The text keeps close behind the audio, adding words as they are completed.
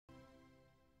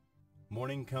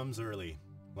Morning comes early,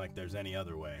 like there's any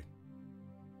other way.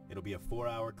 It'll be a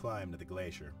 4-hour climb to the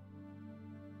glacier.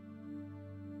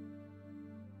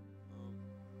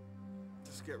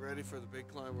 Just get ready for the big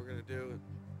climb we're gonna do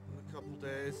in a couple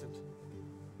days, and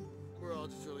we're all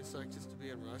just really psyched just to be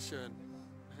in Russia and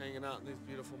hanging out in these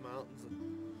beautiful mountains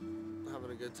and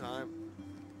having a good time.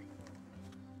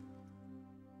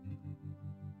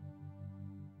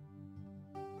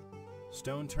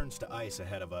 Stone turns to ice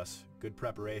ahead of us, good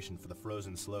preparation for the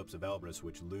frozen slopes of Elbrus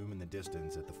which loom in the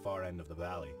distance at the far end of the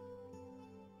valley.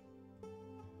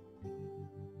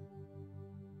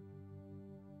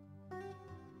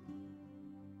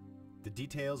 The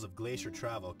details of glacier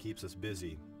travel keeps us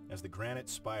busy, as the granite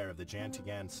spire of the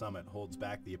Jantigan summit holds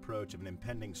back the approach of an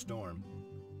impending storm,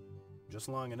 just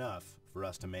long enough for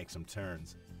us to make some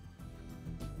turns.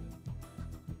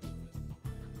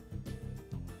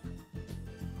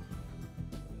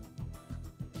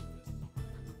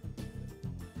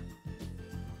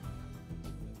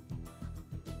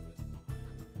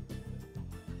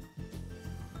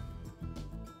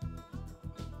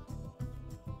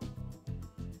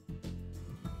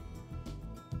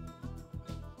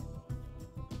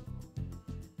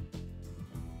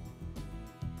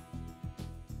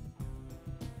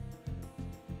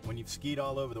 When you've skied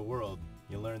all over the world,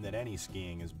 you learn that any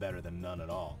skiing is better than none at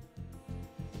all.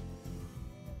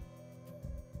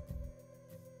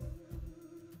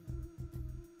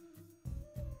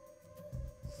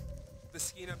 The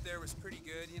skiing up there was pretty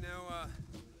good, you know,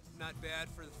 not bad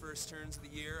for the first turns of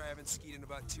the year. I haven't skied in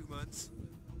about 2 months.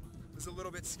 It was a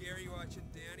little bit scary watching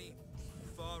Danny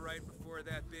fall right before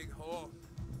that big hole.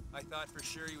 I thought for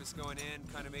sure he was going in,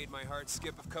 kind of made my heart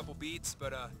skip a couple beats,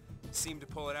 but seemed to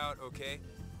pull it out okay.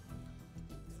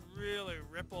 Really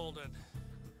rippled and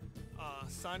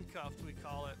sun cuffed, we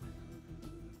call it,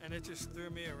 and it just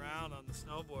threw me around on the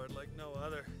snowboard like no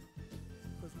other.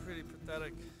 It was pretty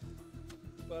pathetic,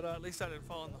 but at least I didn't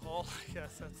fall in the hole. I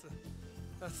guess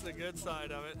that's the good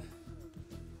side of it.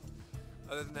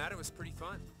 Other than that, it was pretty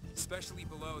fun, especially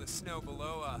below. The snow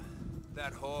below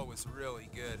that hole was really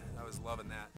good. I was loving that.